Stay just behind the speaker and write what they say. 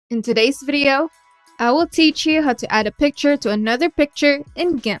In today's video, I will teach you how to add a picture to another picture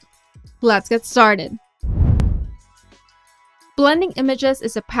in Gimp. Let's get started. Blending images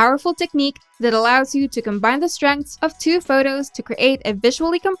is a powerful technique that allows you to combine the strengths of two photos to create a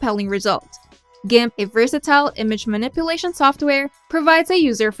visually compelling result. Gimp, a versatile image manipulation software, provides a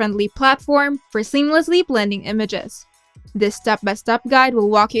user-friendly platform for seamlessly blending images. This step-by-step guide will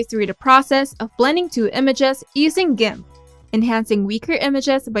walk you through the process of blending two images using Gimp, enhancing weaker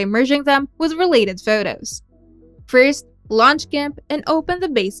images by merging them with related photos. First, launch Gimp and open the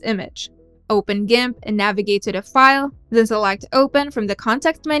base image. Open Gimp and navigate to the file, then select Open from the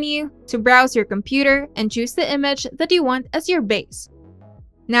context menu to browse your computer and choose the image that you want as your base.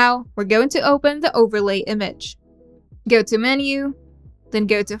 Now, we're going to open the overlay image. Go to Menu, then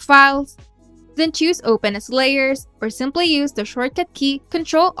go to Files, then choose Open as Layers, or simply use the shortcut key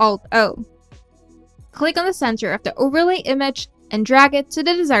Ctrl-Alt-O. Click on the center of the overlay image and drag it to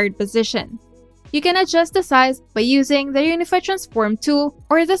the desired position. You can adjust the size by using the Unify Transform tool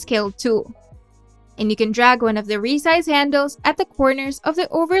or the Scale tool. And you can drag one of the resize handles at the corners of the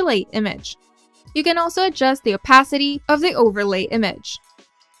overlay image. You can also adjust the opacity of the overlay image.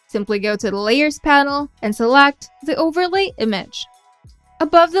 Simply go to the Layers panel and select the overlay image.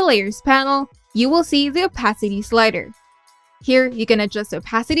 Above the Layers panel, you will see the opacity slider. Here, you can adjust the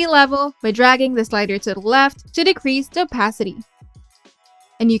opacity level by dragging the slider to the left to decrease the opacity.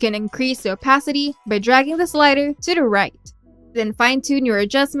 And you can increase the opacity by dragging the slider to the right. Then fine-tune your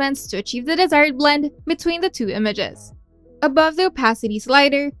adjustments to achieve the desired blend between the two images. Above the opacity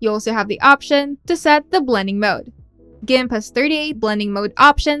slider, you also have the option to set the blending mode. Gimp has 38 blending mode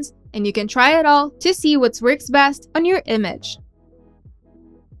options, and you can try it all to see what works best on your image.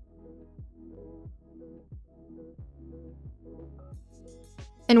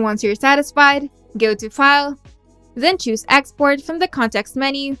 And once you're satisfied, go to File, then choose Export from the context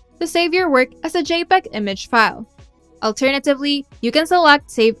menu to save your work as a JPEG image file. Alternatively, you can select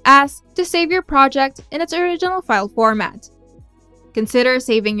Save As to save your project in its original file format. Consider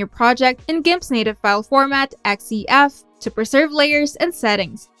saving your project in Gimp's native file format XCF to preserve layers and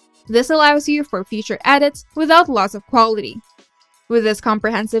settings. This allows you for future edits without loss of quality. With this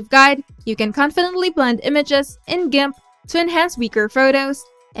comprehensive guide, you can confidently blend images in Gimp to enhance weaker photos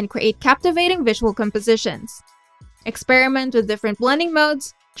and create captivating visual compositions. Experiment with different blending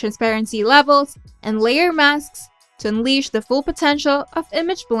modes, transparency levels, and layer masks to unleash the full potential of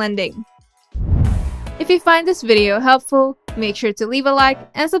image blending. If you find this video helpful, make sure to leave a like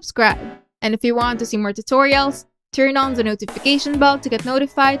and subscribe. And if you want to see more tutorials, turn on the notification bell to get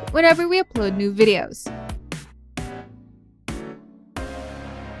notified whenever we upload new videos.